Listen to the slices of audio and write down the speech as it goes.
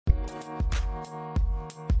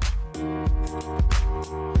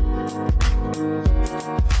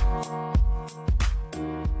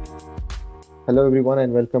Hello, everyone,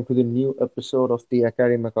 and welcome to the new episode of the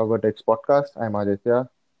Academic Text podcast. I'm Aditya,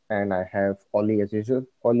 and I have Ollie as usual.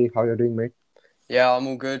 Ollie, how you doing, mate? Yeah, I'm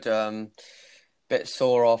all good. Bit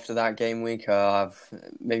sore after that game week. I've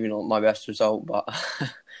maybe not my best result, but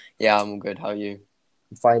yeah, I'm all good. How are you?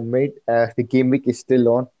 Fine, mate. The game week is still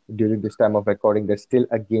on during this time of recording. There's still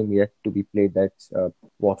a game yet to be played. That's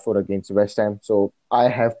Watford against West Ham. So I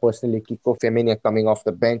have personally Kiko Femenia coming off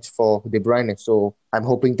the bench for De Bruyne. So I'm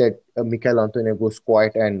hoping that Mikel Antonio goes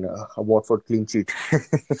quiet and a Watford clean sheet.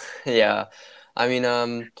 Yeah, I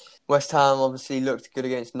mean, West Ham obviously looked good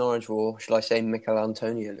against Norwich, or should I say, Mikel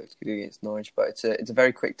Antonio looked good against Norwich. But it's a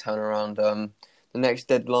very quick turnaround. The next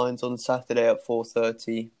deadline's on Saturday at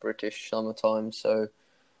 4:30 British summer time. So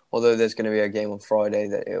although there's going to be a game on Friday,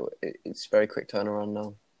 it's very quick turnaround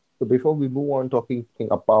now. So before we move on talking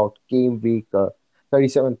about game week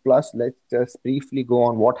 37 plus, let's just briefly go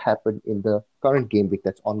on what happened in the current game week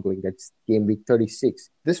that's ongoing. That's game week 36.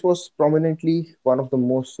 This was prominently one of the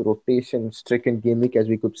most rotation-stricken game week, as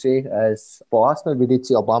we could say. As for Arsenal, we did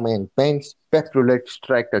see Aubameyang bench. Pep Roulette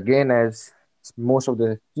strike again as most of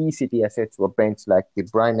the key City assets were benched like De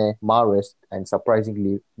Bruyne, Mahrez, and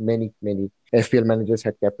surprisingly, many FPL managers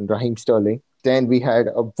had captain Raheem Sterling. Then we had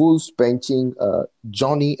a Wolves benching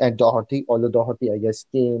Johnny and Doherty, although Doherty, I guess,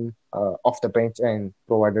 came off the bench and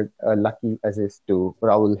provided a lucky assist to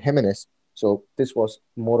Raul Jimenez. So this was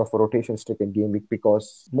more of a rotation-stricken game week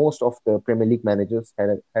because most of the Premier League managers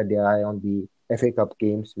had their eye on the FA Cup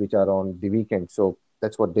games, which are on the weekend. So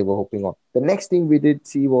that's what they were hoping on. The next thing we did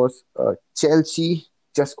see was Chelsea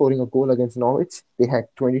just scoring a goal against Norwich. They had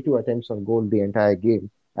 22 attempts on goal the entire game,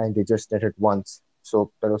 and they just netted once.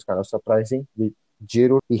 So that was kind of surprising. With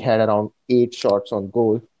Giroud, he had around 8 shots on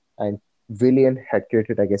goal, and Willian had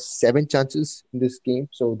created, I guess, 7 chances in this game.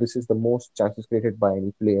 So this is the most chances created by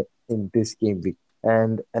any player in this game week.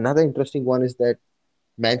 And another interesting one is that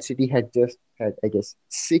Man City had just had, I guess,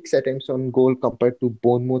 6 attempts on goal compared to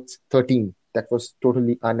Bournemouth's 13. That was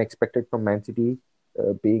totally unexpected from Man City,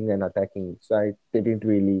 being an attacking side. They didn't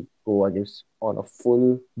really go, I guess, on a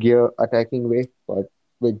full gear attacking way. But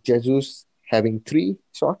with Jesus having 3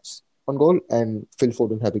 shots on goal and Phil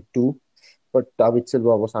Foden having 2, but David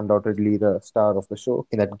Silva was undoubtedly the star of the show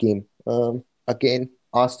in that game. Again,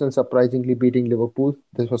 Arsenal surprisingly beating Liverpool.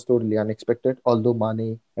 This was totally unexpected, although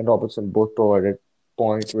Mane and Robertson both provided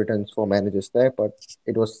point returns for managers there, but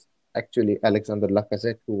it was actually Alexander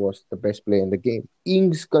Lacazette who was the best player in the game.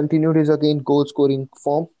 Ings continued his again goal scoring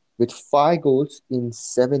form with 5 goals in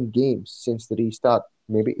 7 games since the restart.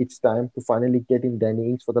 Maybe it's time to finally get in Danny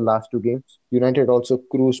Ings for the last 2 games. United also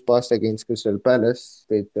cruised past against Crystal Palace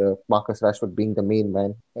with Marcus Rashford being the main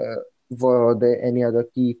man. Were there any other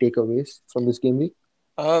key takeaways from this game week?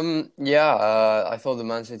 Yeah, I thought the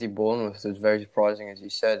Man City Bournemouth was very surprising, as you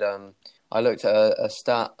said. I looked at a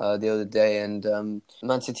stat the other day, and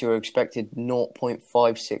Man City were expected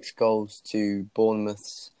 0.56 goals to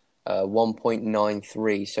Bournemouth's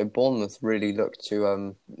 1.93. So Bournemouth really looked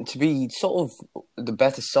to be sort of the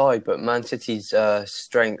better side, but Man City's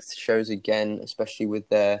strength shows again, especially with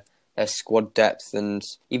their squad depth, and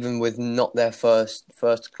even with not their first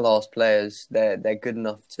class players, they're good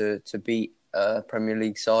enough to beat Premier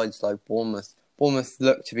League sides like Bournemouth. Bournemouth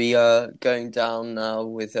look to be going down now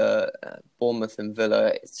with Bournemouth and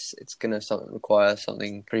Villa. It's going to require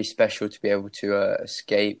something pretty special to be able to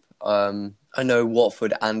escape. I know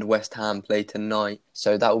Watford and West Ham play tonight,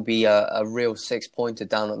 so that will be a real 6-pointer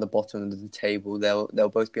down at the bottom of the table. They'll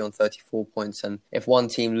both be on 34 points, and if one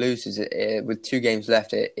team loses it with 2 games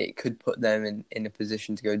left, it could put them in a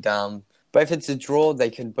position to go down. But if it's a draw, they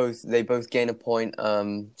both gain a point.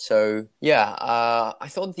 So yeah, I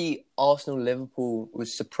thought the Arsenal-Liverpool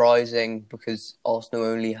was surprising because Arsenal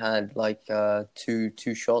only had like two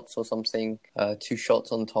shots or something, 2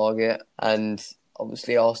 shots on target, and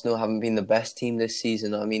obviously Arsenal haven't been the best team this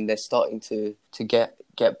season. I mean, they're starting to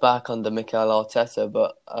get back under Mikel Arteta,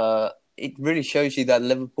 but it really shows you that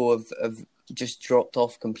Liverpool have just dropped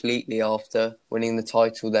off completely after winning the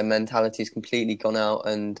title. Their mentality's completely gone out,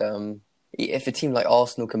 and if a team like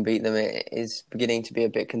Arsenal can beat them, it is beginning to be a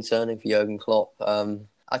bit concerning for Jurgen Klopp.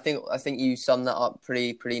 I think you summed that up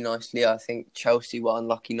pretty nicely. I think Chelsea were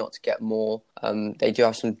unlucky not to get more. They do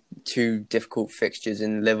have some 2 difficult fixtures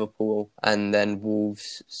in Liverpool and then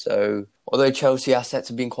Wolves. So although Chelsea assets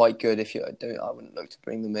have been quite good, I wouldn't look to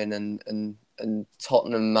bring them in. And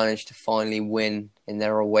Tottenham managed to finally win in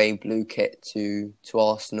their away blue kit to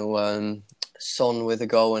Arsenal. Son with a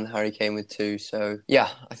goal and Harry Kane with 2. So yeah,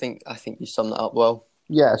 I think you summed that up well.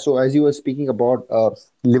 Yeah, so as you were speaking about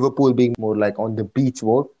Liverpool being more like on the beach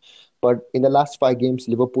mode, but in the last 5 games,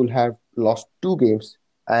 Liverpool have lost 2 games,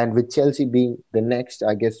 and with Chelsea being the next,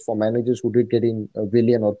 I guess for managers who did get in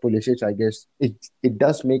Willian or Pulisic, I guess it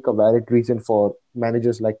does make a valid reason for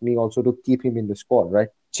managers like me also to keep him in the squad, right?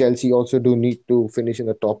 Chelsea also do need to finish in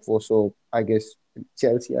the top four, so I guess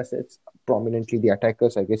Chelsea assets prominently the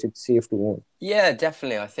attackers. I guess it's safe to own. Yeah,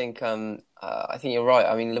 definitely. I think you're right.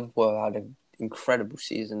 I mean, Liverpool have had an incredible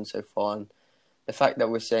season so far, and the fact that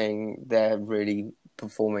we're saying they're really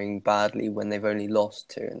performing badly when they've only lost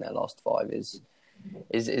two in their last five is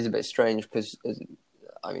a bit strange because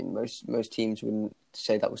I mean most teams wouldn't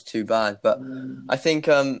say that was too bad, but I think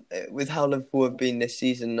with how Liverpool have been this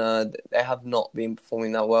season, they have not been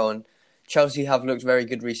performing that well, and Chelsea have looked very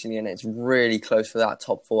good recently, and it's really close for that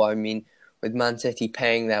top four. I mean, with Man City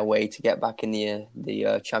paying their way to get back in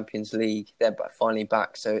the Champions League, they're finally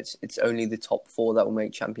back. So it's only the top four that will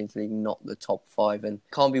make Champions League, not the top five, and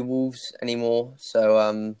can't be Wolves anymore.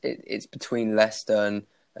 So it's between Leicester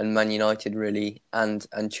and Man United really, and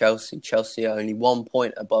Chelsea. Chelsea are only 1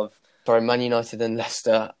 point above. Sorry, Man United and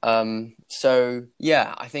Leicester. So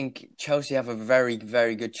yeah, I think Chelsea have a very,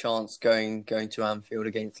 very good chance going to Anfield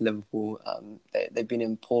against Liverpool. They've been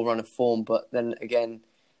in poor run of form, but then again,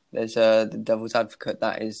 there's the devil's advocate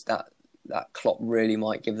that is that Klopp really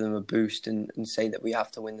might give them a boost and say that we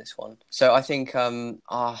have to win this one. So I think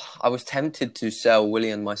I was tempted to sell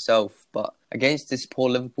Willian myself, but against this poor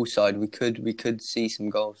Liverpool side, we could see some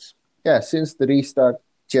goals. Yeah, since the restart,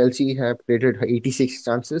 Chelsea have created 86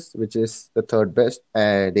 chances, which is the third best.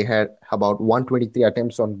 They had about 123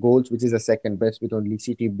 attempts on goals, which is the second best, with only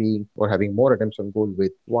City being or having more attempts on goal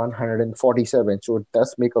with 147. So it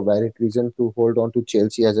does make a valid reason to hold on to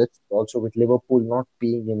Chelsea as it's also with Liverpool not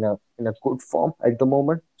being in a good form at the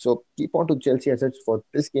moment. So keep on to Chelsea assets for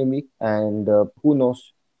this game week, and who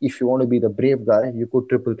knows, if you want to be the brave guy, you could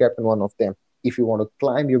triple captain one of them. If you want to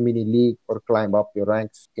climb your mini league or climb up your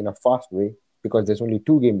ranks in a fast way, because there's only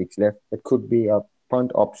 2 game weeks left, it could be a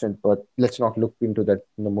punt option. But let's not look into that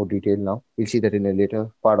in more detail now. We'll see that in a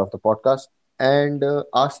later part of the podcast. And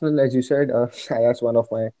Arsenal, as you said, I asked one of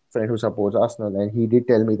my friend who supports Arsenal, and he did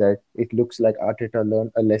tell me that it looks like Arteta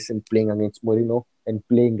learned a lesson playing against Mourinho and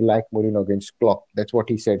playing like Mourinho against Klopp. That's what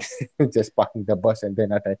he said, just parking the bus and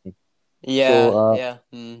then attacking. So, Yeah,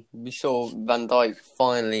 yeah. We saw Van Dijk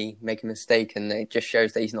finally make a mistake, and it just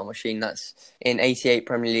shows that he's not a machine. That's in 88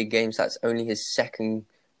 Premier League games. That's only his second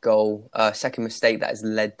goal, second mistake that has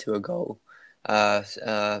led to a goal.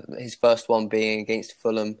 His first one being against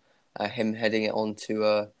Fulham, him heading it on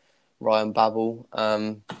to Ryan Babel.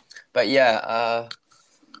 But yeah,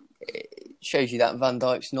 it shows you that Van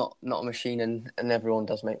Dijk's not a machine, and everyone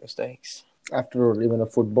does make mistakes. after all, even a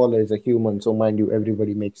footballer is a human, so mind you,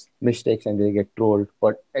 everybody makes mistakes and they get trolled.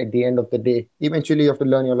 But at the end of the day, eventually you have to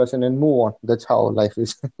learn your lesson and move on. That's how life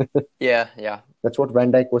is. Yeah, yeah. That's what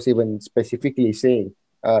Van Dijk was even specifically saying.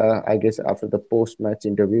 I guess after the post-match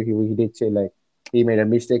interview, he did say like he made a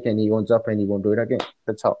mistake and he owns up and he won't do it again.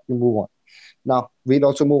 That's how you move on. Now, we'll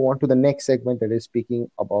also move on to the next segment that is speaking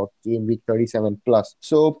about game week 37 plus.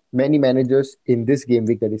 So many managers in this game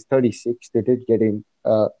week that is 36, they did get in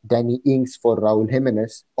Danny Ings for Raul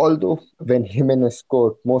Jimenez. Although when Jimenez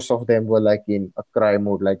scored, most of them were like in a cry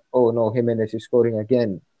mode, like, oh no, Jimenez is scoring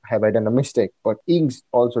again. Have I done a mistake? But Ings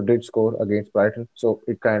also did score against Brighton, so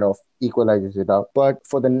it kind of equalizes it out. But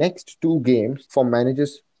for the next 2 games, for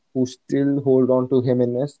managers who still hold on to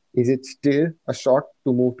Jimenez, is it still a shot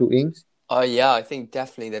to move to Ings? Yeah, I think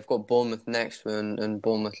definitely they've got Bournemouth next, and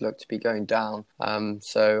Bournemouth look to be going down.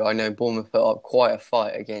 So I know Bournemouth put up quite a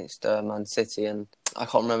fight against Man City, and I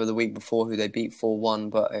can't remember the week before who they beat 4-1,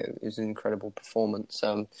 but it was an incredible performance.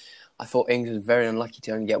 I thought Ings was very unlucky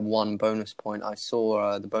to only get one bonus point. I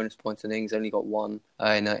saw the bonus points, and Ings only got one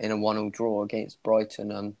in a 1-1 draw against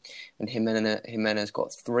Brighton. And Jimenez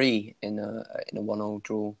got three in a 1-1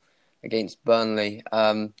 draw against Burnley.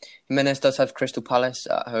 Jimenez does have Crystal Palace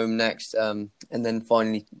at home next, and then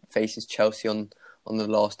finally faces Chelsea on the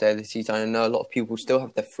last day of the season. I know a lot of people still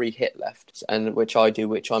have their free hit left, and which I do,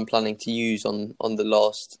 which I'm planning to use on the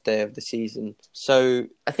last day of the season. So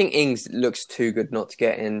I think Ings looks too good not to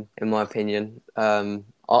get in my opinion.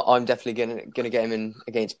 I'm definitely gonna get him in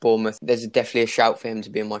against Bournemouth. There's definitely a shout for him to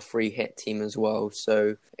be in my free hit team as well.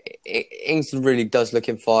 So Ings really does look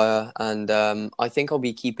in fire, and I think I'll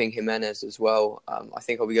be keeping Jimenez as well. I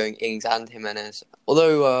think I'll be going Ings and Jimenez.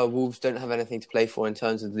 Although Wolves don't have anything to play for in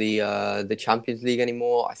terms of the Champions League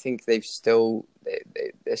anymore, I think they're still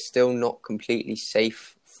not completely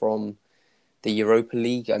safe from the Europa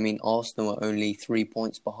League. I mean, Arsenal are only 3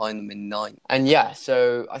 points behind them in ninth. And yeah,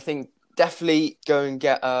 so I think definitely go and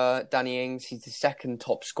get Danny Ings. He's the second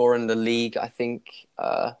top scorer in the league. I think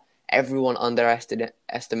everyone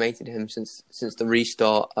underestimated him since the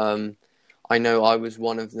restart. I know I was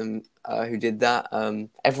one of them who did that.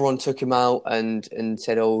 Everyone took him out and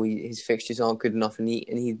said, "Oh, his fixtures aren't good enough," and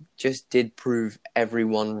he just did prove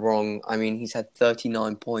everyone wrong. I mean, he's had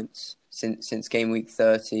 39 points since game week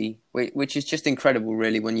 30, which is just incredible,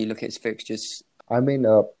 really, when you look at his fixtures. I mean,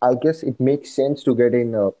 I guess it makes sense to get in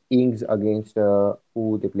Ings against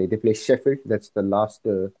who they play. They play Sheffield. That's the last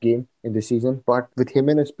game in the season. But with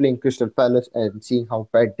Jimenez playing Crystal Palace and seeing how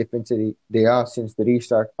bad defensively they are since the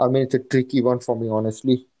restart, I mean, it's a tricky one for me,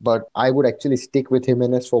 honestly. But I would actually stick with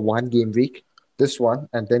Jimenez for one game week, this one,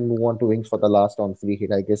 and then move on to Ings for the last on free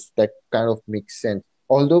hit. I guess that kind of makes sense.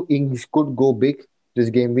 Although Ings could go big this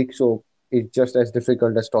game week, so it's just as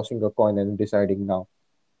difficult as tossing a coin and deciding now.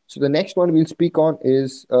 So the next one we'll speak on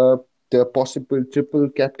is the possible triple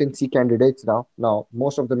captaincy candidates now. Now,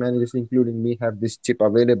 most of the managers, including me, have this chip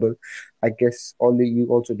available. I guess only you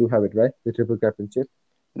also do have it, right? The triple captain chip.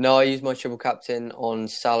 No, I used my triple captain on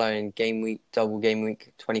Salah in double game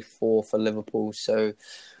week 24 for Liverpool. So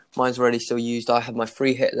mine's already still used. I have my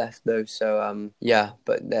free hit left though. So yeah,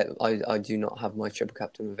 but I do not have my triple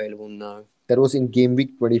captain available. No. That was in game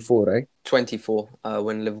week 24, right? 24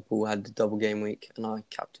 when Liverpool had the double game week and I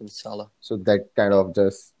captained Salah. So that kind of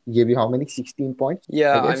just gave you how many? 16 points?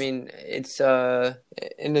 Yeah, I mean, it's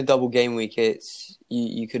in the double game week, it's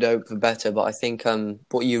you could hope for better, but I think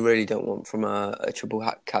what you really don't want from a triple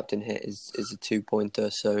captain hit is a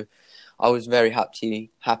 2-pointer. So I was very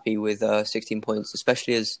happy with 16 points,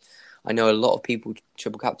 especially as I know a lot of people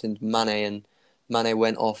triple captained Mane, and Mane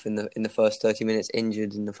went off in the first 30 minutes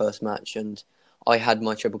injured in the first match, and I had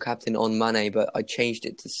my triple captain on Mane, but I changed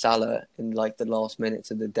it to Salah in like the last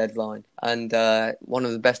minutes of the deadline. And one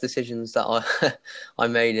of the best decisions that I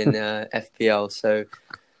made in FPL. So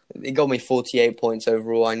it got me 48 points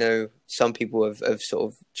overall. I know some people have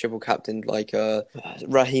sort of triple captained like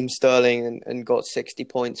Raheem Sterling and got 60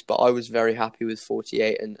 points, but I was very happy with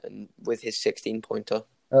 48 and with his 16-pointer.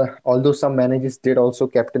 Although some managers did also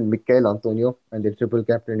captain Mikel Antonio and they triple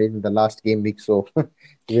captained in the last game week, so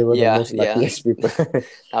they were the most luckiest people.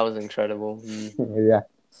 That was incredible. Yeah.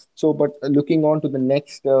 So, but looking on to the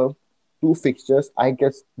next two fixtures, I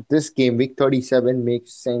guess this game week 37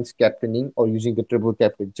 makes sense captaining or using the triple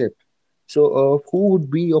captainship. So, who would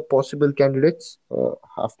be your possible candidates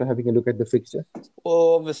after having a look at the fixture?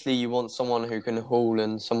 Well, obviously you want someone who can haul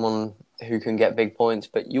and someone who can get big points,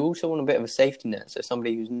 but you also want a bit of a safety net. So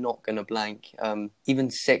somebody who's not going to blank.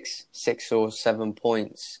 Even six or 7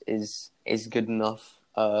 points is good enough.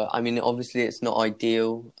 I mean, obviously it's not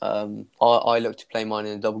ideal. I look to play mine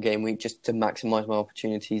in a double game week just to maximise my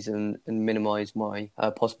opportunities and minimise my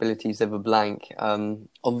possibilities of a blank.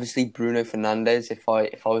 Obviously Bruno Fernandes, if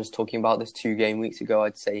I was talking about this 2 game weeks ago,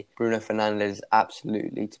 I'd say Bruno Fernandes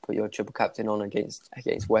absolutely to put your triple captain on against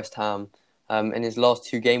West Ham. In his last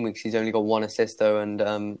 2 game weeks, he's only got 1 assist though,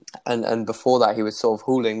 and before that he was sort of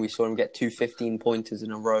hauling. We saw him get 2 15-pointers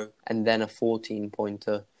in a row and then a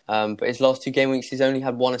 14-pointer. But his last 2 game weeks, he's only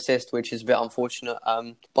had 1 assist, which is a bit unfortunate.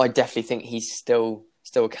 But I definitely think he's still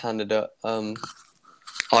a candidate.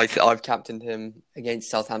 I've captained him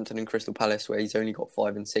against Southampton and Crystal Palace, where he's only got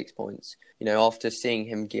 5 and 6 points. You know, after seeing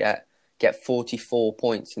him get 44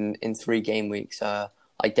 points in 3 game weeks,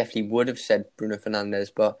 I definitely would have said Bruno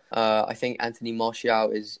Fernandes, but I think Anthony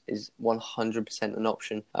Martial is 100% an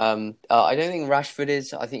option. I don't think Rashford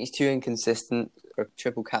is. I think he's too inconsistent for a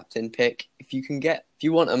triple captain pick. If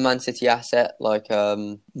you want a Man City asset like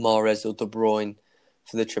Mahrez or De Bruyne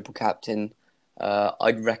for the triple captain,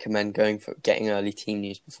 I'd recommend getting early team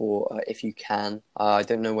news before, if you can. I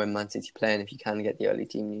don't know when Man City play and if you can get the early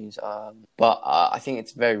team news. But I think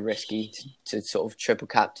it's very risky to sort of triple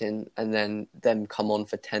captain and then them come on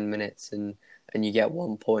for 10 minutes and you get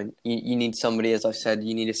 1 point. You need somebody, as I said,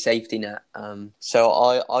 you need a safety net.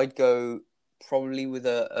 So I'd go probably with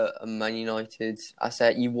a Man United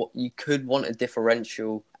asset. You could want a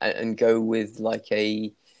differential and go with like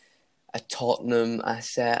a Tottenham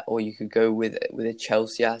asset, or you could go with a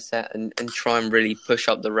Chelsea asset and try and really push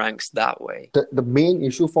up the ranks that way. The main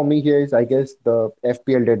issue for me here is, I guess, the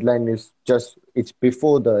FPL deadline it's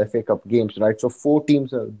before the FA Cup games, right? So 4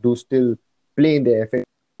 teams do still play in the FA Cup,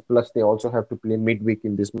 plus they also have to play midweek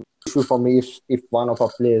in this. Issue for me is if one of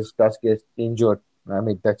our players does get injured, I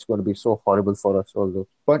mean, that's going to be so horrible for us although.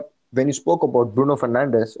 But when you spoke about Bruno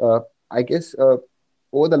Fernandes, I guess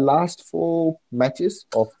over the last 4 matches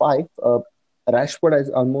or 5, Rashford has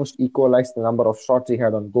almost equalized the number of shots he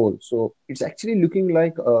had on goal. So it's actually looking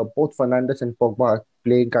like both Fernandes and Pogba are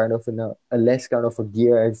playing kind of in a less kind of a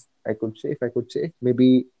gear, as I could say, if I could say.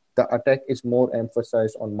 Maybe the attack is more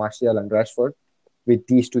emphasized on Martial and Rashford, with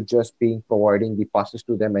these two just being providing the passes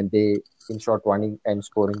to them and they in short running and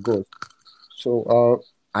scoring goals. So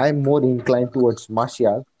I'm more inclined towards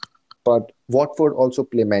Martial, but Watford also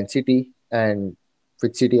play Man City, and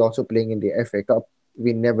with City also playing in the FA Cup,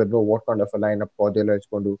 we never know what kind of a lineup Guardiola is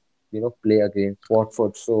going to, play against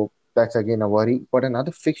Watford. So that's again a worry. But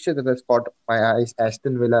another fixture that has caught my eyes,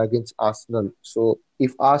 Aston Villa against Arsenal. So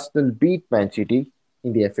if Arsenal beat Man City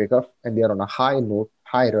in the FA Cup and they are on a high note,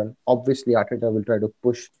 high run, obviously Arteta will try to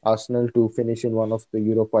push Arsenal to finish in one of the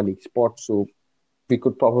Europa League spots. So we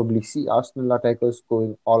could probably see Arsenal attackers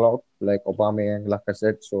going all out like Aubameyang,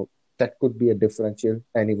 Lacazette. So that could be a differential.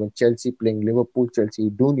 And even Chelsea playing Liverpool, Chelsea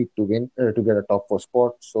do need to win to get a top four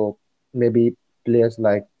spot. So maybe players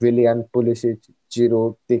like Willian, Pulisic,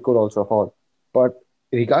 Giroud, they could also fall. But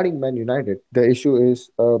regarding Man United, the issue is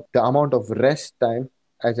the amount of rest time.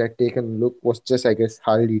 As I taken a look, was just I guess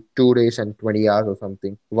hardly 2 days and 20 hours or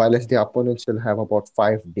something, while as the opponents still have about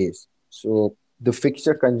 5 days. So the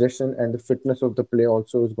fixture congestion and the fitness of the play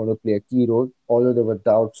also is going to play a key role. Although there were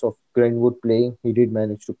doubts of Greenwood playing, he did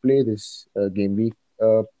manage to play this game week,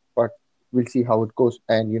 but we'll see how it goes.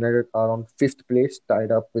 And United are on fifth place,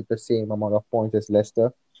 tied up with the same amount of points as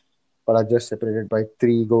Leicester, but are just separated by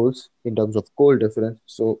 3 goals in terms of goal difference.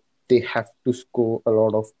 So they have to score a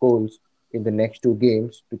lot of goals in the next 2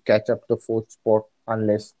 games to catch up the fourth spot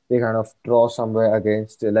unless they kind of draw somewhere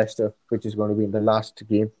against Leicester, which is going to be in the last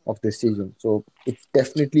game of the season. So it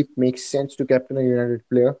definitely makes sense to captain a United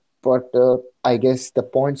player. But I guess the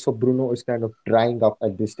points for Bruno is kind of drying up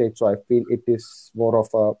at this stage. So I feel it is more of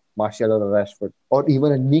a Martial or a Rashford or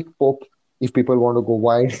even a Nick Pope if people want to go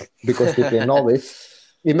wide because they play Norwich.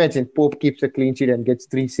 Imagine Pope keeps a clean sheet and gets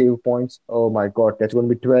 3 save points. Oh my God, that's going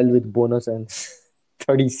to be 12 with bonus and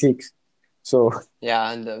 36. So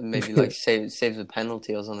Yeah, and maybe like saves a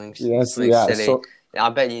penalty or something, yes, something yeah. silly. So I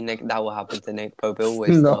bet you Nick that will happen to Nick Pope. It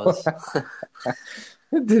always no, does.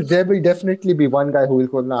 there will definitely be one guy who will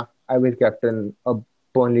go, nah, I will captain a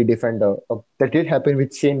Burnley defender. That did happen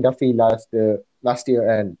with Shane Duffy last year,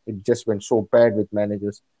 and it just went so bad with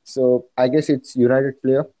managers. So I guess it's United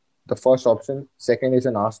player, the first option. Second is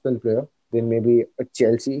an Arsenal player. Then maybe a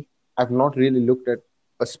Chelsea. I've not really looked at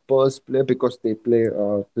a Spurs player because they play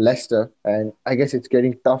Leicester, and I guess it's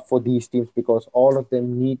getting tough for these teams because all of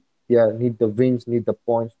them need the wins, need the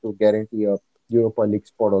points to guarantee a Europa League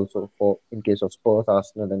spot also for in case of Spurs,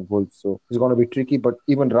 Arsenal, and Wolves. So it's going to be tricky. But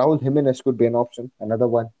even Raul Jimenez could be an option, another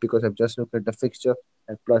one because I've just looked at the fixture,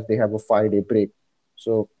 and plus they have a 5 day break.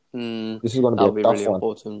 So this is going to be a That'll be really tough one.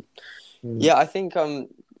 important. Hmm. Yeah, I think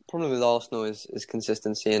problem with Arsenal is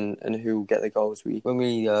consistency and who will get the goals. When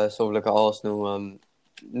we sort of look at Arsenal,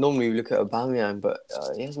 normally we look at Aubameyang, but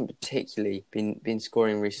he hasn't particularly been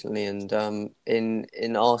scoring recently. And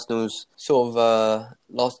in Arsenal's sort of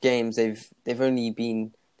last games, they've only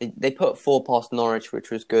been. They put 4 past Norwich, which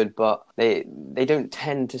was good, but they don't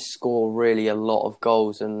tend to score really a lot of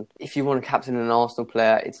goals. And if you want to captain an Arsenal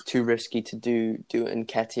player, it's too risky to do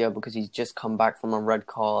Nketiah because he's just come back from a red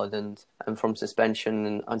card and from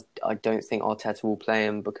suspension. And I don't think Arteta will play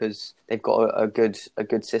him because they've got a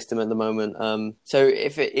good system at the moment. So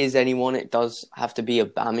if it is anyone, it does have to be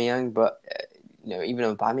Aubameyang, but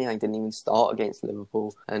even Aubameyang didn't even start against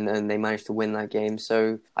Liverpool, and they managed to win that game.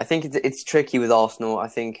 So I think it's tricky with Arsenal. I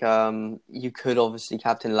think you could obviously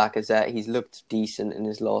captain Lacazette. He's looked decent in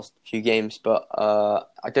his last few games, but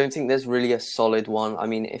I don't think there's really a solid one. I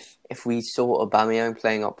mean, if we saw Aubameyang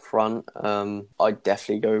playing up front, I'd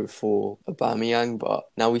definitely go for Aubameyang. But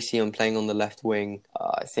now we see him playing on the left wing.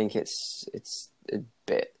 I think it's a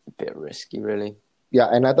bit risky, really. Yeah,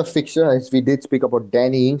 another fixture as we did speak about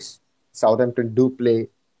Danny Ings. Southampton do play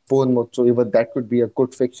Bournemouth, so even that could be a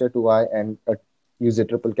good fixture to eye and use a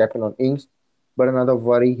triple captain on Ings. But another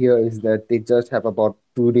worry here is that they just have about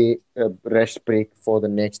 2 day rest break for the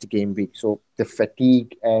next game week. So the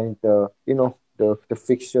fatigue and the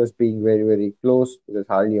fixtures being very very close, there's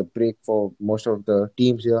hardly a break for most of the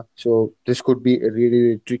teams here. So this could be a really,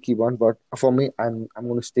 really tricky one. But for me, I'm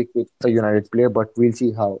going to stick with a United player. But we'll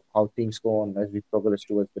see how things go on as we progress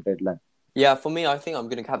towards the deadline. Yeah, for me, I think I'm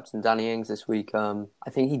going to captain Danny Ings this week. I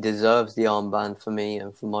think he deserves the armband for me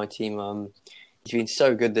and for my team. He's been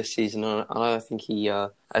so good this season, and I think he,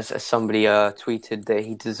 as somebody tweeted, that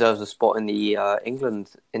he deserves a spot in the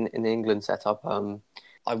England in the England setup.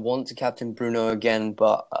 I want to captain Bruno again,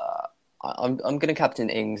 but I'm going to captain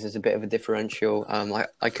Ings as a bit of a differential.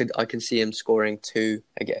 I can see him scoring 2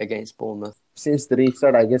 against Bournemouth. Since the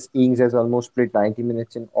restart, I guess Ings has almost played 90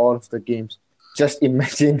 minutes in all of the games. just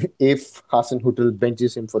imagine if Hassan Hutel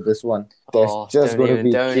benches him for this one. There's Oh, just going to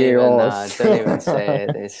be chaos. don't even say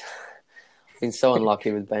it. It's been so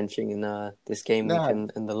unlucky with benching in this game week Nah,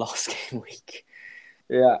 and the last game week.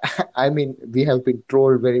 yeah, I mean, we have been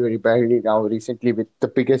trolled very, very badly now recently. With the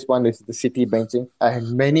biggest one is the City benching,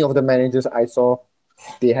 and many of the managers I saw,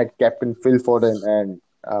 they had captain Phil Foden, and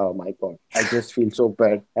oh my god, I just feel so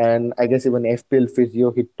bad. And I guess even FPL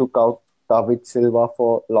physio, he took out David Silva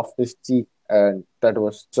for Loftus Cheek, and that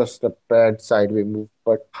was just a bad sideway move.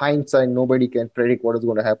 But hindsight, nobody can predict what is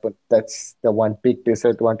going to happen. That's the one big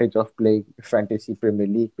disadvantage of playing fantasy Premier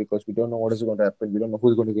League, because we don't know what is going to happen. We don't know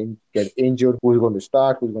who's going to get injured, who's going to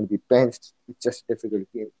start, who's going to be benched. It's just a difficult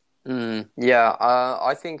game. Yeah,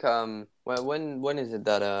 I think when is it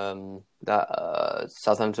that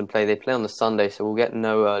Southampton play? They play on the Sunday, so we'll get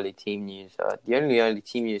no early team news. The only early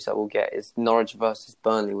team news that we'll get is Norwich versus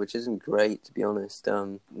Burnley, which isn't great to be honest.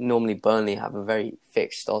 Normally Burnley have a very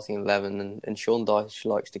fixed starting 11, and Sean Dyche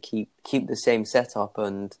likes to keep the same setup,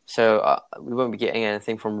 and so we won't be getting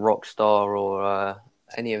anything from Rockstar or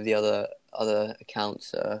any of the other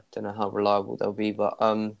accounts. Don't know how reliable they'll be, but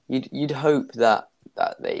you'd hope that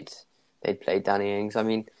they'd play Danny Ings. I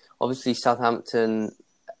mean, obviously Southampton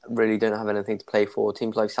really don't have anything to play for.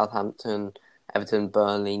 Teams like Southampton, Everton,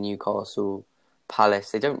 Burnley, Newcastle,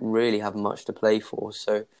 Palace, they don't really have much to play for.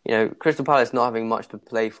 So, Crystal Palace not having much to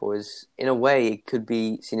play for is, in a way, it could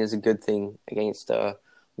be seen as a good thing against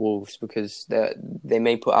Wolves, because they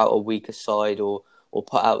may put out a weaker side or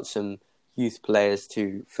put out some youth players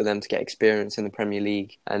for them to get experience in the Premier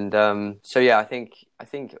League. And so yeah, I think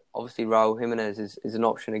obviously Raul Jimenez is an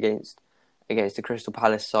option against the Crystal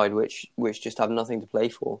Palace side, which just have nothing to play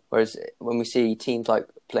for. Whereas when we see teams like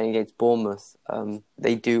playing against Bournemouth,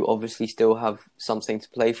 they do obviously still have something to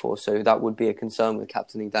play for. So that would be a concern with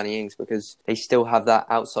captaining Danny Ings, because they still have that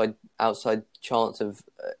outside chance of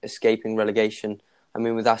escaping relegation. I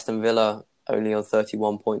mean, with Aston Villa only on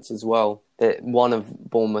 31 points as well, one of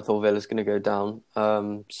Bournemouth or Villa is going to go down.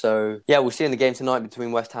 So yeah, we'll see in the game tonight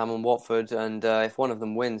between West Ham and Watford, and if one of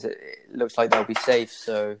them wins, it looks like they'll be safe.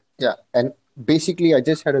 So Yeah, and basically, I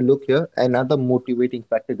just had a look here. Another motivating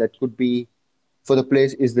factor that could be for the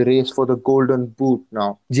players is the race for the Golden Boot.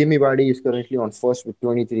 Now, Jimmy Vardy is currently on first with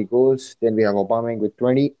 23 goals. Then we have Aubameyang with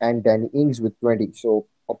 20 and Danny Ings with 20. So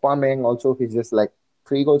Aubameyang also, he's just like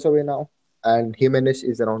 3 goals away now. And Jimenez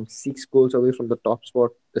is around 6 goals away from the top spot.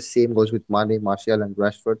 The same goes with Mane, Martial, and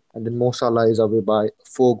Rashford. And then Mo Salah is away by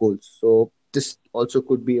 4 goals. So this also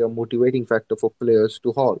could be a motivating factor for players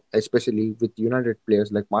to haul, especially with United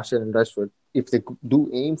players like Martial and Rashford. If they do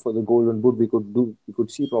aim for the Golden Boot, we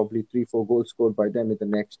could see probably 3-4 goals scored by them in the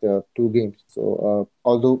next 2 games. So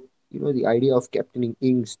although the idea of captaining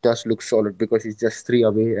Ings does look solid, because he's just 3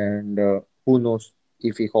 away, and who knows,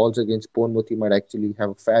 if he hauls against Bournemouth, he might actually have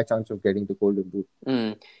a fair chance of getting the Golden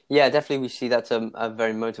Boot. Yeah, definitely we see that's a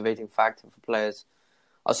very motivating factor for players.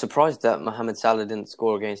 I was surprised that Mohamed Salah didn't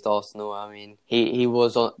score against Arsenal. I mean, he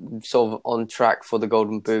was sort of on track for the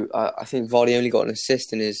Golden Boot. I think Vardy only got an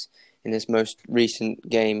assist in his most recent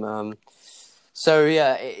game. So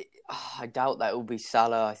yeah, I doubt that it will be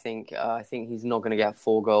Salah. I think he's not going to get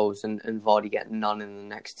 4 goals and Vardy get none in the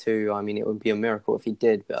next 2. I mean, it would be a miracle if he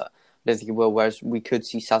did, but I don't think he will. Whereas we could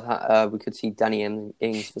see Danny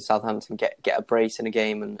Ings for Southampton get a brace in a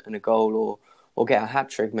game and a goal, or get a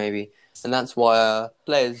hat trick maybe. And that's why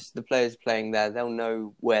the players playing there, they'll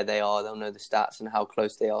know where they are, they'll know the stats and how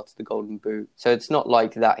close they are to the Golden Boot. So it's not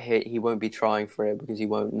like that he won't be trying for it because he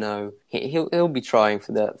won't know. He'll be trying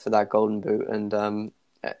for that Golden Boot, and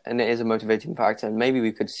it is a motivating factor. And maybe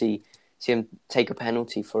we could see him take a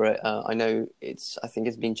penalty for it. I think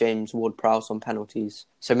it's been James Ward-Prowse on penalties.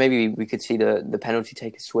 So maybe we could see the penalty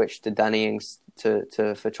taker switch to Danny Ings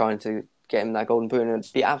for trying to get him that Golden Boot, and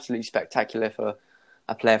it'd be absolutely spectacular for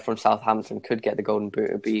a player from Southampton could get the Golden Boot.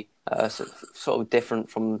 It would be sort of different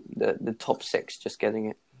from the top 6 just getting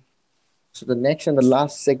it. So the next and the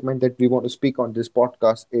last segment that we want to speak on this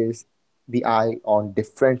podcast is the eye on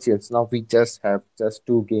differentials. Now we just have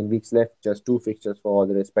 2 game weeks left, just 2 fixtures for all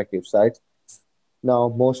the respective sides. Now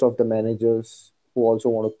most of the managers who also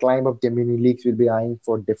want to climb up the mini leagues will be eyeing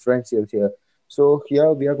for differentials here. So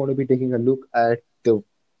here we are going to be taking a look at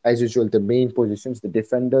as usual, the main positions, the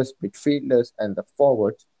defenders, midfielders, and the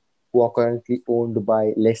forwards, who are currently owned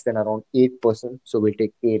by less than around 8%. So we'll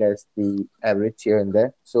take 8 as the average here and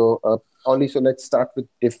there. So, Ollie, so let's start with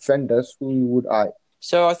defenders. Who you would eye?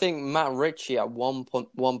 So I think Matt Ritchie at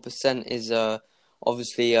 1.1% is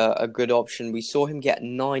obviously a good option. We saw him get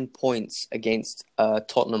 9 points against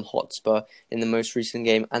Tottenham Hotspur in the most recent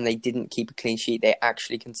game, and they didn't keep a clean sheet. They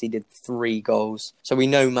actually conceded 3 goals. So we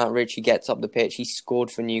know Matt Ritchie gets up the pitch. He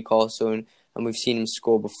scored for Newcastle, and we've seen him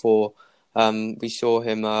score before. We saw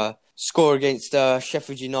him score against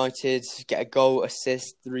Sheffield United, get a goal,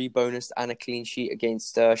 assist, 3 bonus, and a clean sheet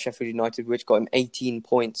against Sheffield United, which got him 18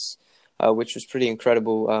 points. Which was pretty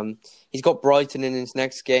incredible. He's got Brighton in his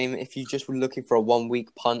next game. If you just were looking for a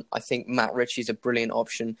 1-week punt, I think Matt Ritchie's a brilliant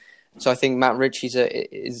option. So I think Matt Ritchie's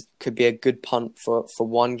could be a good punt for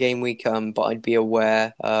 1 game week, but I'd be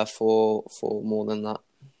aware for more than that.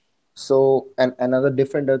 So, and another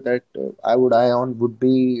defender that I would eye on would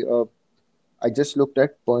be I just looked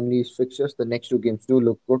at Burnley's fixtures. The next 2 games do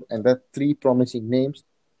look good, and there are 3 promising names.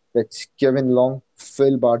 That's Kevin Long,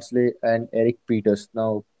 Phil Bardsley, and Eric Peters.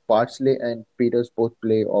 Now, Bardsley and Peters both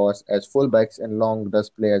play as fullbacks, and Long does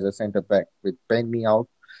play as a centre back. With Penny out,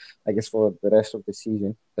 I guess for the rest of the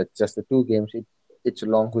season, that's just the 2 games. It's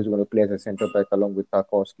Long who's going to play as a centre back along with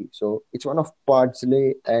Tarkowski. So it's one of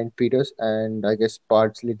Bardsley and Peters, and I guess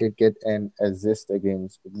Bardsley did get an assist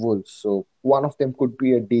against Wolves. So one of them could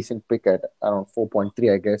be a decent pick at around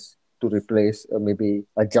 4.3, I guess, to replace maybe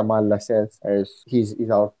a Jamal Lascelles as he's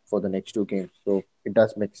out for the next 2 games. So it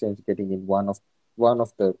does make sense getting in one of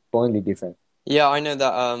the Burnley defense. Yeah, I know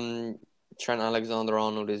that Trent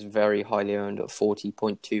Alexander-Arnold is very highly owned at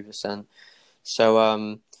 40.2%.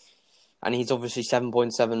 So, and he's obviously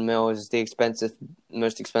 7.7 mil is the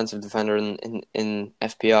most expensive defender in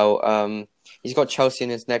FPL. He's got Chelsea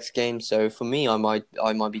in his next game, so for me, I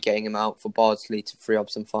might be getting him out for Bardsley to free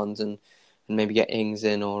up some funds and maybe get Ings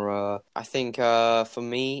in, or I think for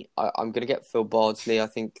me, I'm gonna get Phil Bardsley. I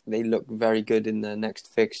think they look very good in their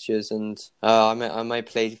next fixtures, and I may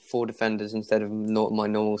play 4 defenders instead of my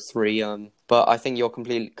normal 3. But I think you're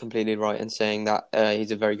completely right in saying that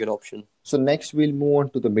he's a very good option. So next we'll move on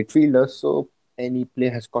to the midfielders. So any play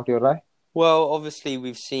has caught your eye? Well, obviously,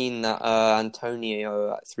 we've seen that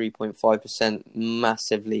Antonio at 3.5%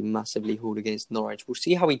 massively hauled against Norwich. We'll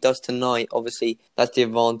see how he does tonight. Obviously, that's the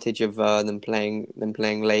advantage of them playing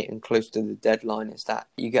late and close to the deadline, is that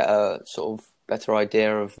you get a sort of better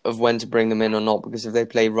idea of when to bring them in or not. Because if they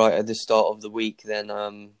play right at the start of the week, then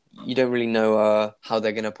you don't really know how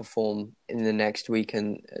they're going to perform in the next week,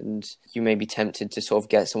 and you may be tempted to sort of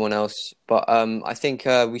get someone else. But I think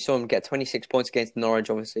we saw him get 26 points against Norwich,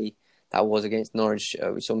 obviously. That was against Norwich.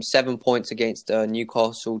 We saw him 7 points against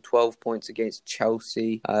Newcastle, 12 points against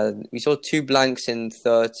Chelsea. We saw 2 blanks in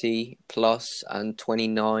 30 plus and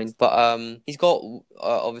 29. But he's got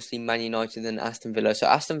obviously Man United and Aston Villa. So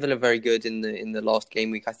Aston Villa very good in the last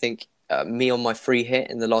game week. I think me on my free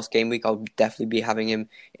hit in the last game week, I'll definitely be having him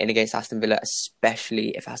in against Aston Villa, especially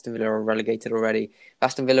if Aston Villa are relegated already. If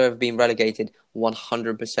Aston Villa have been relegated,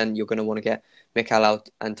 100% you're going to want to get Mikel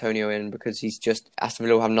Antonio in, because Aston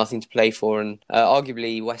Villa will have nothing to play for, and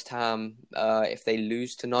arguably West Ham, if they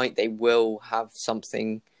lose tonight, they will have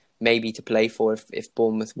something maybe to play for if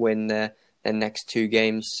Bournemouth win their next 2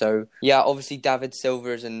 games. So yeah, obviously David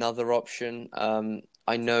Silva is another option.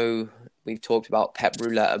 I know we've talked about Pep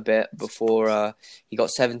Roulette a bit before. He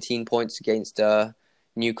got 17 points against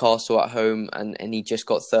Newcastle at home, and he just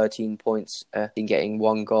got 13 points in getting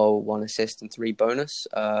 1 goal, 1 assist, and 3 bonus.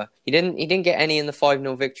 He didn't get any in the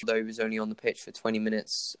 5-0 victory, though he was only on the pitch for 20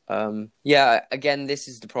 minutes. Yeah, again, this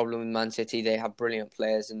is the problem with Man City. They have brilliant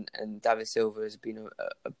players, and David Silva has been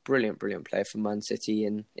a brilliant player for Man City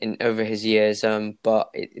in over his years. But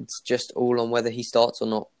it's just all on whether he starts or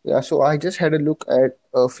not. Yeah, so I just had a look at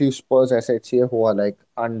a few Spurs assets here who are like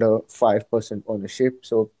under 5% ownership.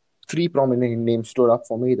 So 3 prominent names stood up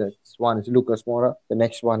for me. That's one is Lucas Moura, the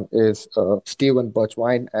next one is Steven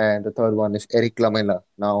Bergwijn, and the third one is Eric Lamela.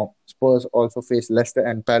 Now, Spurs also face Leicester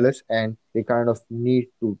and Palace, and they kind of need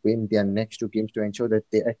to win their next 2 games to ensure that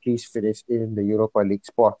they at least finish in the Europa League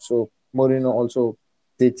spot. So Mourinho also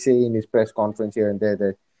did say in his press conference here and there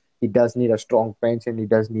that he does need a strong bench, and he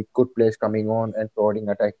does need good players coming on and providing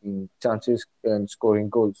attacking chances and scoring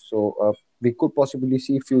goals. So we could possibly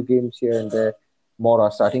see a few games here and there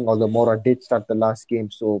Mora starting, although Mora did start the last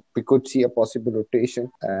game. So we could see a possible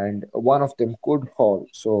rotation, and one of them could haul.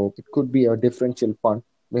 So it could be a differential punt.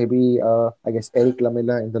 Maybe, I guess, Eric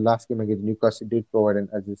Lamela in the last game against Newcastle did provide an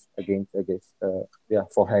assist against, I guess,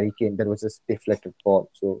 for Harry Kane. There was a deflected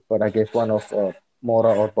ball. So, but I guess one of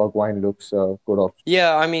Mora or Bergwijn looks good option.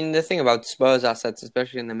 Yeah, I mean, the thing about Spurs assets,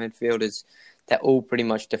 especially in the midfield, is they're all pretty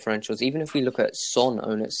much differentials. Even if we look at Son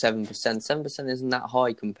own at 7%, 7% isn't that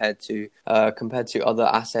high compared to other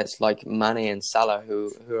assets like Mane and Salah,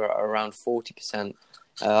 who are around 40%.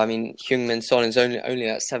 I mean, Heung-min Son is only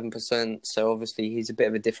at 7%, so obviously he's a bit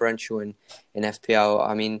of a differential in FPL.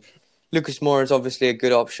 I mean, Lucas Moura is obviously a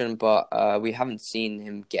good option, but we haven't seen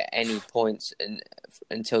him get any points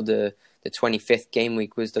until the 25th game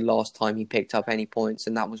week was the last time he picked up any points,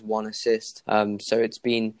 and that was 1 assist. So it's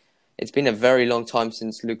been a very long time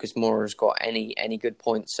since Lucas Moura has got any good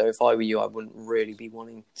points. So if I were you, I wouldn't really be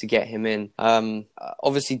wanting to get him in.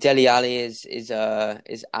 Obviously, Dele Alli is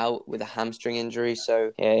out with a hamstring injury,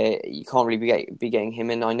 so you can't really be getting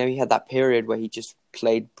him in. I know he had that period where he just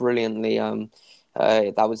played brilliantly.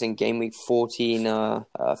 That was in game week 14,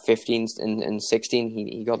 15 and 16.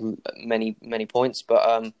 He got many points.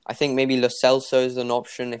 But I think maybe Lo Celso is an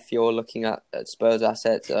option if you're looking at Spurs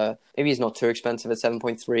assets. Maybe he's not too expensive at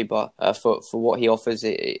 7.3, but for what he offers,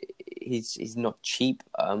 he's not cheap.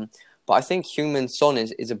 But I think Heung-min Son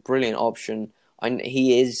is a brilliant option. And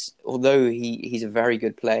he is, although he's a very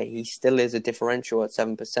good player, he still is a differential at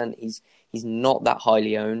 7%. He's not that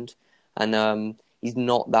highly owned, and he's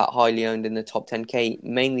not that highly owned in the top 10k,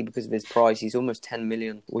 mainly because of his price. He's almost 10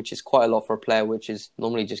 million, which is quite a lot for a player, which is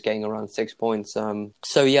normally just getting around 6 points.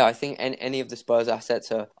 So yeah, I think any of the Spurs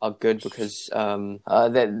assets are good because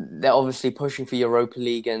they're obviously pushing for Europa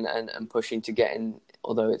League and pushing to get in.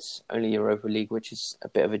 Although it's only Europa League, which is a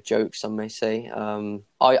bit of a joke, some may say.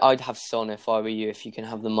 I'd have Son if I were you, if you can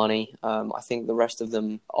have the money. I think the rest of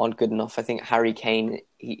them aren't good enough. I think Harry Kane,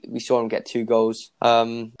 we saw him get 2 goals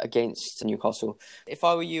against Newcastle. If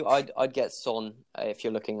I were you, I'd get Son if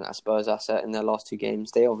you're looking at a Spurs asset in their last 2 games.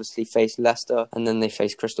 They obviously face Leicester and then they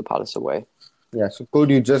face Crystal Palace away. Yeah, so could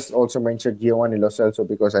you just also mention Giovanni Lo Celso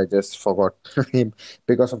because I just forgot him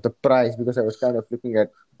because of the price, because I was kind of looking at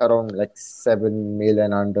around like 7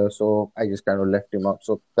 million under, so I just kind of left him out.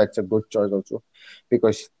 So that's a good choice also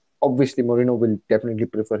because obviously Mourinho will definitely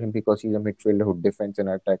prefer him because he's a midfielder who defends and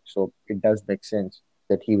attacks. So it does make sense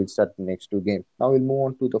that he will start the next 2 games. Now we'll move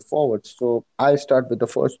on to the forwards. So I'll start with the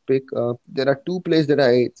first pick. There are 2 players that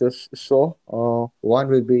I just saw. One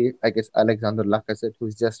will be, I guess, Alexander Lacazette,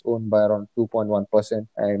 who's just owned by around 2.1%,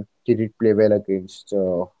 and he did play well against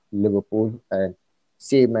Liverpool. And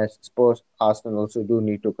same as Spurs, Arsenal also do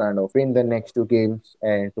need to kind of win the next 2 games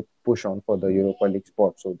and to push on for the Europa League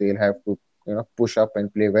spot. So they'll have to push up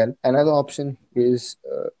and play well. Another option is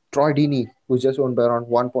Troy Deeney, who's just owned by around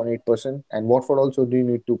 1.8%. And Watford also do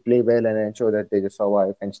need to play well and ensure that they just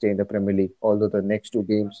survive and stay in the Premier League. Although the next 2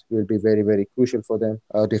 games will be very, very crucial for them.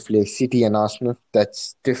 They play City and Arsenal.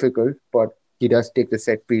 That's difficult, but he does take the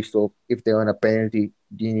set piece. So if they earn a penalty,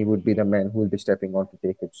 Deeney would be the man who will be stepping on to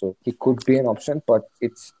take it. So he could be an option, but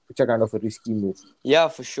it's a kind of a risky move. Yeah,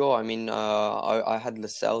 for sure. I mean, I had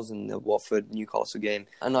Lascelles in the Watford Newcastle game,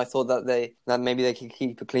 and I thought that maybe they could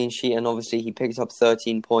keep a clean sheet. And obviously, he picked up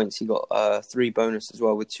 13 points. He got 3 bonus as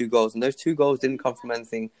well with 2 goals, and those 2 goals didn't come from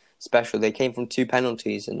anything special. They came from 2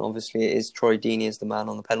 penalties, and obviously, it is Troy Deeney as the man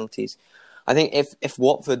on the penalties. I think if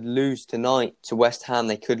Watford lose tonight to West Ham,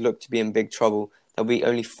 they could look to be in big trouble. They'll be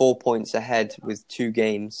only 4 points ahead with 2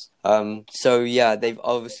 games. So yeah, they've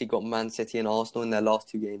obviously got Man City and Arsenal in their last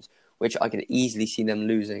 2 games, which I could easily see them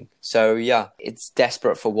losing. So yeah, it's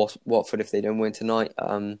desperate for Watford if they don't win tonight.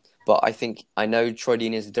 But I know Troy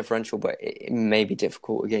Deeney is a differential, but it may be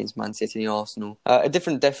difficult against Man City and Arsenal. A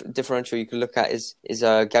different differential you can look at is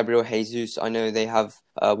Gabriel Jesus. I know they have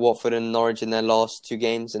Watford and Norwich in their last 2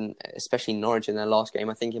 games, and especially Norwich in their last game.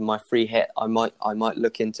 I think in my free hit, I might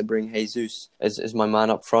look into bring Jesus as my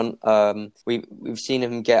man up front. We've seen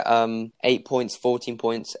him get 8 points, 14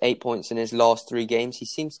 points, 8 points in his last 3 games. He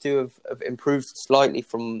seems to have improved slightly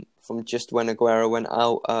from just when Aguero went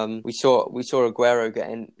out. We saw Aguero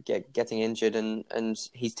getting injured, and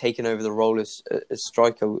he's taken over the role as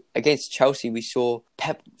striker. Against Chelsea, we saw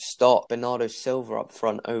Pep start Bernardo Silva up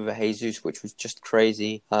front over Jesus, which was just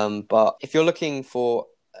crazy. But if you're looking for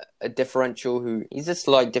a differential, he's a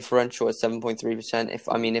slight differential at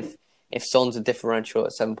 7.3%. If Son's a differential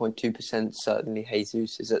at 7.2%, certainly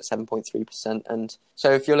Jesus is at 7.3%. And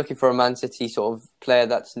so if you're looking for a Man City sort of player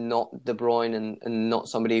that's not De Bruyne and not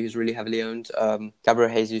somebody who's really heavily owned,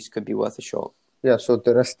 Gabriel Jesus could be worth a shot. Yeah, so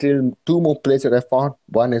there are still 2 more players that I found.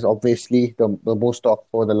 One is obviously the most talk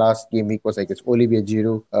for the last game week was, I guess, Olivier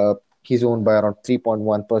Giroud. He's owned by around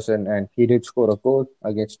 3.1%, and he did score a goal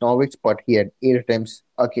against Norwich, but he had 8 attempts.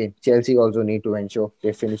 Again, Chelsea also need to ensure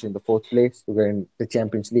they finish in the 4th place to get in the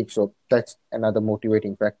Champions League, so that's another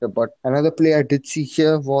motivating factor. But another player I did see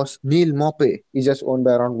here was Neil Maupay. He's just owned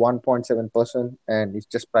by around 1.7%, and he's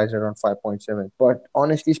just priced around 5.7. But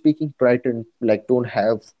honestly speaking, Brighton don't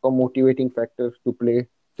have a motivating factor to play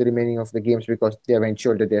the remaining of the games because they have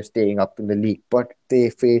ensured that they're staying up in the league. But they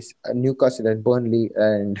face Newcastle and Burnley,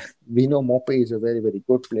 and we know Mope is a very, very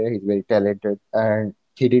good player. He's very talented, and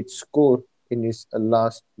he did score in his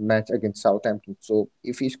last match against Southampton. So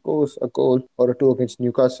if he scores a goal or a two against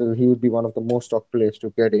Newcastle, he would be one of the most top players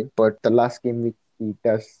to get in. But the last game week he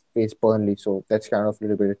does face Burnley, so that's kind of a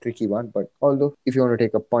little bit a tricky one. But although if you want to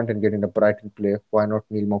take a punt and get in a Brighton player, why not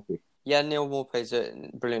Neil Maupay? Yeah, Neil Maupay's a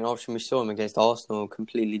brilliant option. We saw him against Arsenal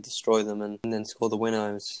completely destroy them and then score the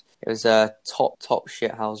winner. It was a top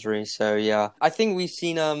shithousery. So yeah, I think we've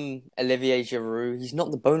seen Olivier Giroud. He's not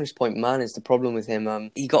the bonus point man. Is the problem with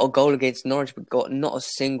him? He got a goal against Norwich, but got not a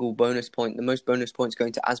single bonus point. The most bonus points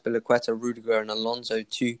going to Azpilicueta, Rudiger, and Alonso,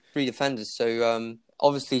 three defenders. So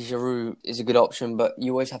obviously, Giroud is a good option, but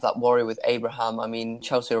you always have that worry with Abraham. I mean,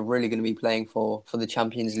 Chelsea are really going to be playing for the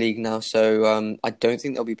Champions League now, so I don't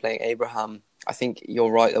think they'll be playing Abraham. I think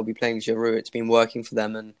you're right, they'll be playing Giroud. It's been working for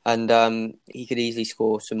them, and he could easily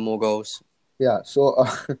score some more goals. Yeah, so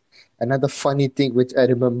another funny thing which I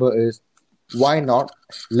remember is why not?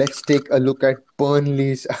 Let's take a look at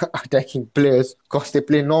Burnley's attacking players because they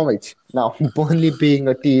play Norwich. Now, Burnley being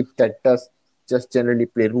a team that does just generally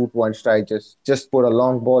play route one strike, just put a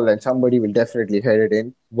long ball and somebody will definitely head it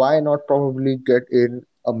in. Why not probably get in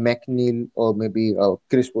a McNeil or maybe a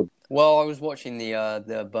Chris Wood? Well, I was watching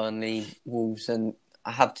the Burnley Wolves, and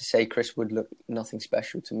I have to say Chris Wood looked nothing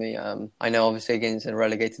special to me. I know obviously against a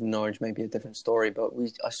relegated Norwich may be a different story, but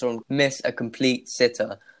I saw him miss a complete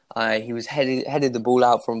sitter. He was headed the ball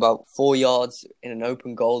out from about 4 yards in an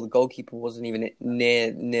open goal. The goalkeeper wasn't even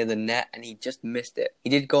near the net, and he just missed it. He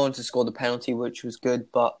did go on to score the penalty, which was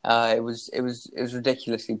good, but it was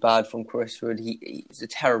ridiculously bad from Chris Wood. He was a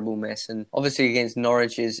terrible miss, and obviously against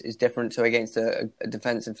Norwich is different to against a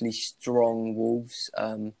defensively strong Wolves.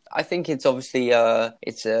 I think it's obviously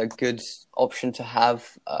it's a good option to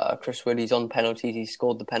have. Chris Wood, he's on penalties. He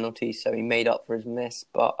scored the penalty, so he made up for his miss.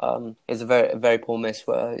 But it's a very poor miss.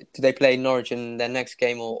 Do they play Norwich in their next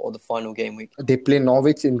game or the final game week? They play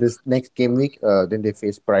Norwich in this next game week, then they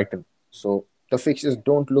face Brighton. So the fixtures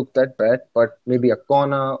don't look that bad, but maybe a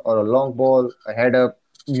corner or a long ball, a header,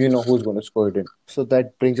 you know who's going to score it in. So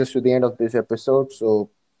that brings us to the end of this episode. So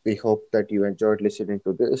we hope that you enjoyed listening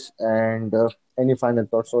to this. And any final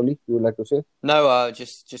thoughts, Oli, you would like to say? No,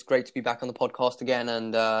 just great to be back on the podcast again,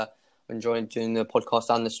 and enjoying doing the podcast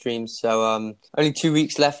and the streams. So only 2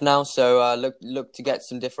 weeks left now, so look to get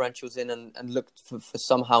some differentials in and look for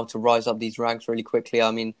somehow to rise up these ranks really quickly.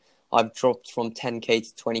 I mean, I've dropped from 10k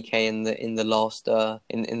to 20k in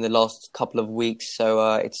the last couple of weeks,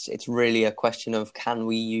 so it's really a question of can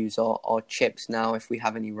we use our chips now if we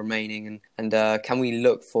have any remaining, and can we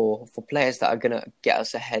look for players that are gonna get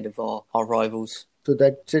us ahead of our rivals. So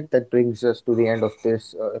that's it. That brings us to the end of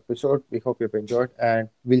this episode. We hope you've enjoyed, and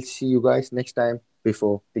we'll see you guys next time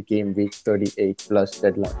before the game week 38 plus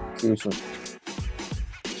deadline. See you soon.